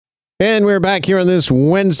And we're back here on this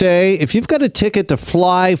Wednesday. If you've got a ticket to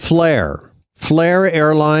fly Flair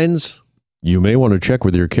Airlines, you may want to check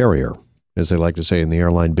with your carrier, as they like to say in the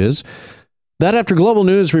airline biz. That after global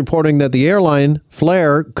news reporting that the airline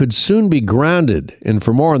Flair could soon be grounded. And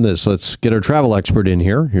for more on this, let's get our travel expert in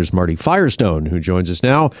here. Here's Marty Firestone, who joins us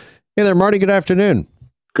now. Hey there, Marty. Good afternoon.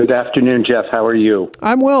 Good afternoon, Jeff. How are you?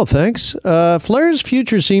 I'm well, thanks. Flair's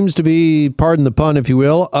future seems to be, pardon the pun, if you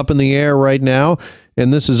will, up in the air right now.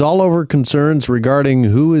 And this is all over concerns regarding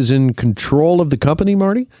who is in control of the company,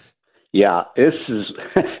 Marty? Yeah, this is,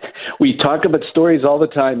 we talk about stories all the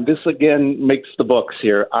time. This, again, makes the books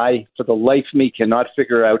here. I, for the life of me, cannot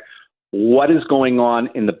figure out what is going on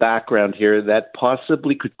in the background here that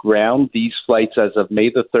possibly could ground these flights as of May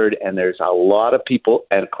the 3rd. And there's a lot of people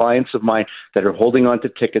and clients of mine that are holding on to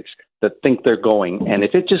tickets that think they're going. And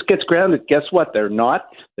if it just gets grounded, guess what? They're not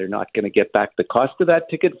going to get back the cost of that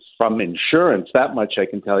ticket from insurance. That much I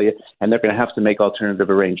can tell you. And they're going to have to make alternative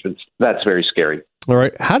arrangements. That's very scary. All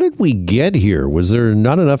right. How did we get here? Was there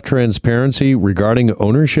not enough transparency regarding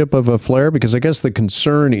ownership of a Flair? Because I guess the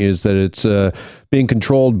concern is that it's being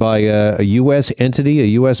controlled by a U.S. entity, a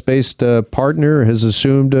U.S.-based partner has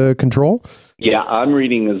assumed control? Yeah, I'm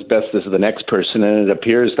reading as best as the next person, and it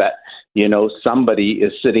appears that somebody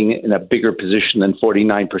is sitting in a bigger position than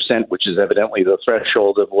 49%, which is evidently the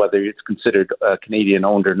threshold of whether it's considered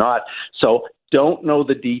Canadian-owned or not. So don't know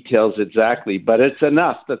the details exactly, but it's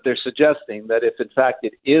enough that they're suggesting that if, in fact,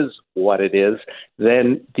 it is what it is,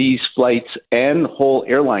 then these flights and whole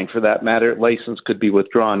airline, for that matter, license could be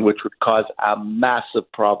withdrawn, which would cause a massive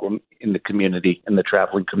problem in the community, in the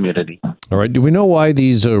traveling community. All right. Do we know why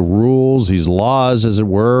these rules, these laws, as it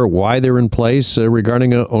were, why they're in place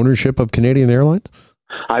regarding ownership of Canadian Airlines?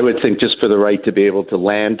 I would think just for the right to be able to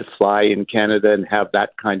land, fly in Canada and have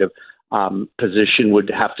that kind of position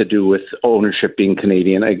would have to do with ownership being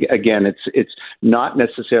Canadian. Again, it's not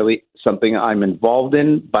necessarily something I'm involved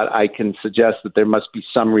in, but I can suggest that there must be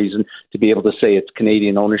some reason to be able to say it's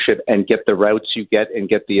Canadian ownership and get the routes you get and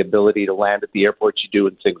get the ability to land at the airports you do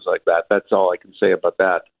and things like that. That's all I can say about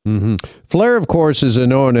that. Mm-hmm. Flair, of course, is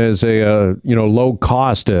known as a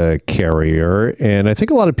low-cost carrier, and I think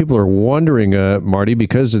a lot of people are wondering, Marty,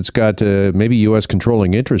 because it's got maybe U.S.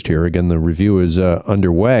 controlling interest here. Again, the review is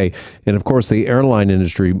underway, and of course, the airline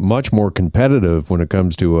industry much more competitive when it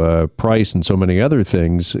comes to price and so many other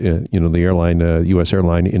things. The U.S.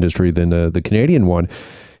 airline industry than the Canadian one.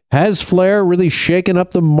 Has Flair really shaken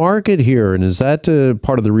up the market here? And is that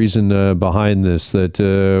part of the reason behind this, that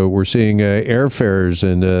we're seeing airfares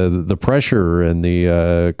and the pressure and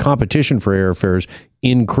the competition for airfares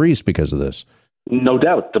increase because of this? No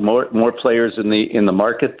doubt. The more players in the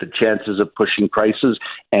market, the chances of pushing prices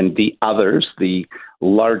and the others, the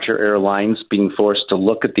larger airlines, being forced to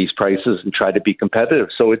look at these prices and try to be competitive.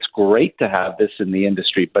 So it's great to have this in the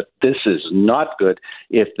industry, but this is not good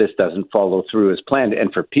if this doesn't follow through as planned.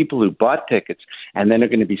 And for people who bought tickets and then are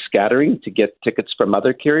going to be scattering to get tickets from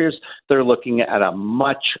other carriers, they're looking at a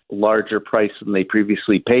much larger price than they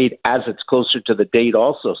previously paid as it's closer to the date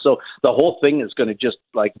also. So the whole thing is going to just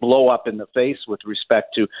blow up in the face with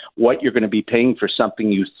respect to what you're going to be paying for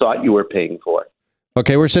something you thought you were paying for.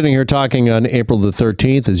 Okay, we're sitting here talking on April the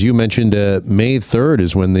 13th. As you mentioned, May 3rd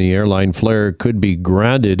is when the airline Flair could be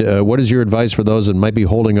grounded. What is your advice for those that might be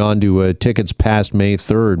holding on to tickets past May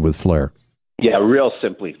 3rd with Flair? Yeah, real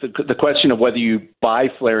simply. The question of whether you buy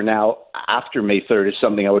Flair now after May 3rd is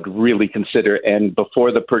something I would really consider. And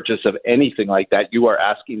before the purchase of anything like that, you are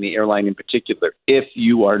asking the airline in particular, if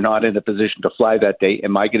you are not in a position to fly that day,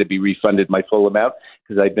 am I going to be refunded my full amount?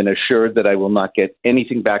 Because I've been assured that I will not get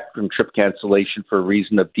anything back from trip cancellation for a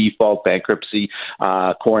reason of default, bankruptcy,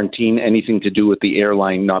 quarantine, anything to do with the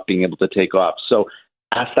airline not being able to take off. So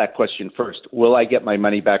ask that question first. Will I get my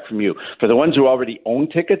money back from you? For the ones who already own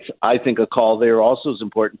tickets, I think a call there also is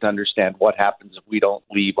important to understand what happens if we don't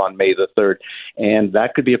leave on May the 3rd. And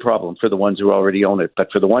that could be a problem for the ones who already own it. But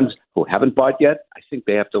for the ones who haven't bought yet, I think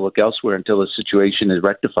they have to look elsewhere until the situation is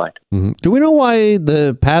rectified. Mm-hmm. Do we know why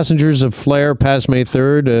the passengers of Flair past May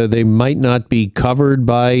 3rd, they might not be covered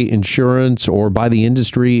by insurance or by the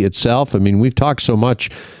industry itself? I mean, we've talked so much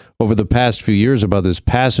over the past few years about this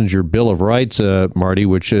passenger Bill of Rights, Marty,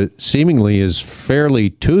 which seemingly is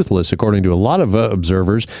fairly toothless, according to a lot of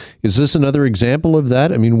observers. Is this another example of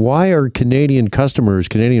that? I mean, why are Canadian customers,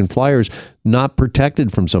 Canadian flyers, not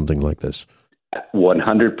protected from something like this?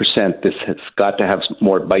 100%. This has got to have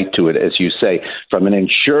more bite to it, as you say. From an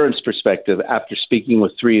insurance perspective, after speaking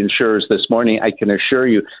with 3 insurers this morning, I can assure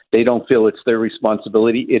you they don't feel it's their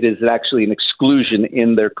responsibility. It is actually an exclusion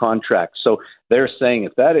in their contract. So they're saying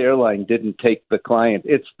if that airline didn't take the client,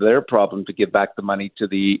 it's their problem to give back the money to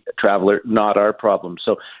the traveler, not our problem.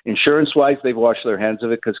 So insurance-wise, they've washed their hands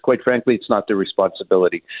of it because, quite frankly, it's not their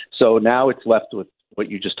responsibility. So now it's left with what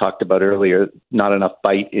you just talked about earlier, not enough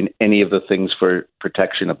bite in any of the things for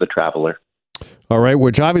protection of the traveler. All right,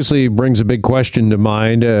 which obviously brings a big question to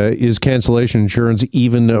mind. Is cancellation insurance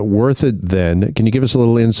even worth it then? Can you give us a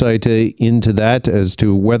little insight into that as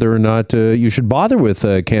to whether or not you should bother with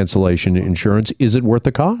cancellation insurance? Is it worth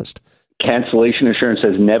the cost? Cancellation insurance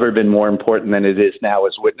has never been more important than it is now,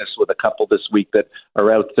 as witnessed with a couple this week that are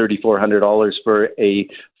out $3,400 for a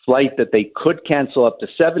flight that they could cancel up to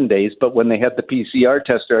 7 days, but when they had the PCR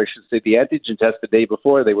test, or I should say the antigen test the day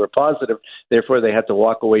before, they were positive. Therefore, they had to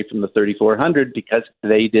walk away from the $3,400 because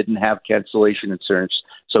they didn't have cancellation insurance.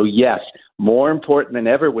 So yes, more important than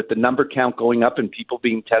ever, with the number count going up and people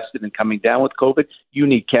being tested and coming down with COVID, you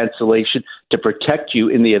need cancellation to protect you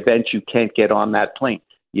in the event you can't get on that plane.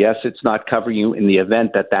 Yes, it's not covering you in the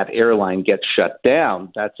event that that airline gets shut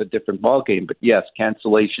down. That's a different ballgame. But yes,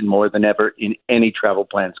 cancellation more than ever in any travel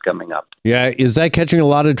plans coming up. Yeah, is that catching a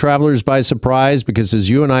lot of travelers by surprise? Because as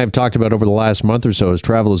you and I have talked about over the last month or so, as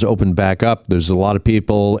travel has opened back up, there's a lot of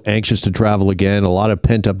people anxious to travel again, a lot of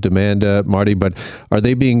pent-up demand, Marty. But are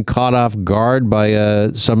they being caught off guard by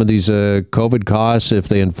some of these COVID costs? If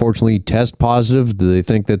they unfortunately test positive, do they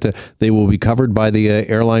think that they will be covered by the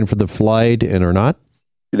airline for the flight and are not?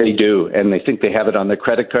 They do, and they think they have it on their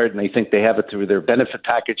credit card, and they think they have it through their benefit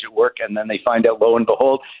package at work, and then they find out, lo and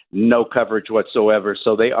behold, no coverage whatsoever.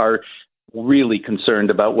 So they are really concerned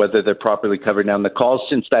about whether they're properly covered. Now, the calls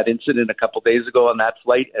since that incident a couple of days ago on that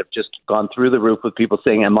flight have just gone through the roof with people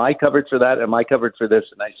saying, am I covered for that? Am I covered for this?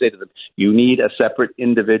 And I say to them, you need a separate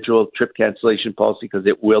individual trip cancellation policy because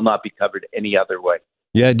it will not be covered any other way.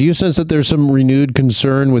 Yeah. Do you sense that there's some renewed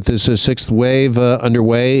concern with this sixth wave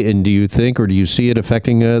underway? And do you think, or do you see it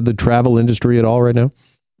affecting the travel industry at all right now?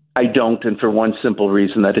 I don't, and for one simple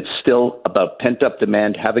reason, that it's still about pent-up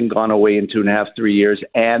demand having gone away in 2.5, 3 years,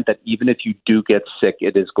 and that even if you do get sick,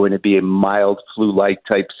 it is going to be a mild flu-like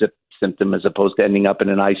type symptom as opposed to ending up in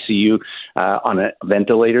an ICU on a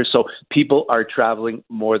ventilator. So people are traveling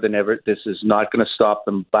more than ever. This is not going to stop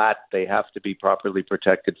them, but they have to be properly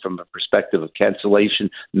protected from a perspective of cancellation,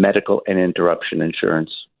 medical, and interruption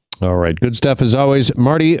insurance. All right. Good stuff as always.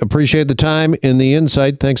 Marty, appreciate the time and the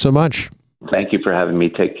insight. Thanks so much. Thank you for having me.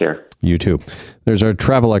 Take care. You too. There's our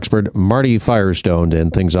travel expert, Marty Firestone, to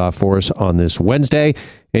end things off for us on this Wednesday.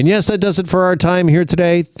 And yes, that does it for our time here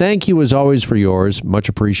today. Thank you as always for yours. Much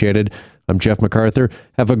appreciated. I'm Jeff MacArthur.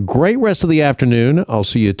 Have a great rest of the afternoon. I'll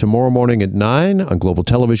see you tomorrow morning at 9 on Global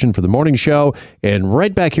Television for the morning show. And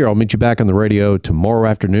right back here, I'll meet you back on the radio tomorrow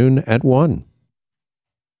afternoon at 1.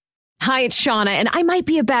 Hi, it's Shauna, and I might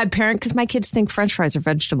be a bad parent because my kids think French fries are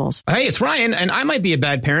vegetables. Hey, it's Ryan, and I might be a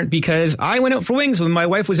bad parent because I went out for wings when my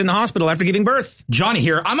wife was in the hospital after giving birth. Johnny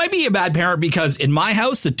here. I might be a bad parent because in my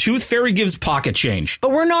house, the tooth fairy gives pocket change. But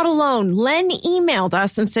we're not alone. Len emailed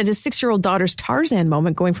us and said his 6-year-old daughter's Tarzan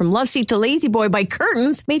moment going from love seat to lazy boy by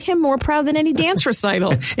curtains made him more proud than any dance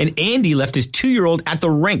recital. And Andy left his 2-year-old at the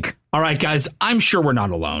rink. All right, guys, I'm sure we're not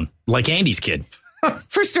alone. Like Andy's kid.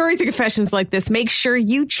 For stories and confessions like this, make sure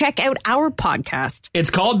you check out our podcast.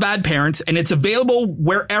 It's called Bad Parents, and it's available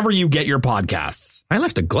wherever you get your podcasts. I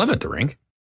left a glove at the rink.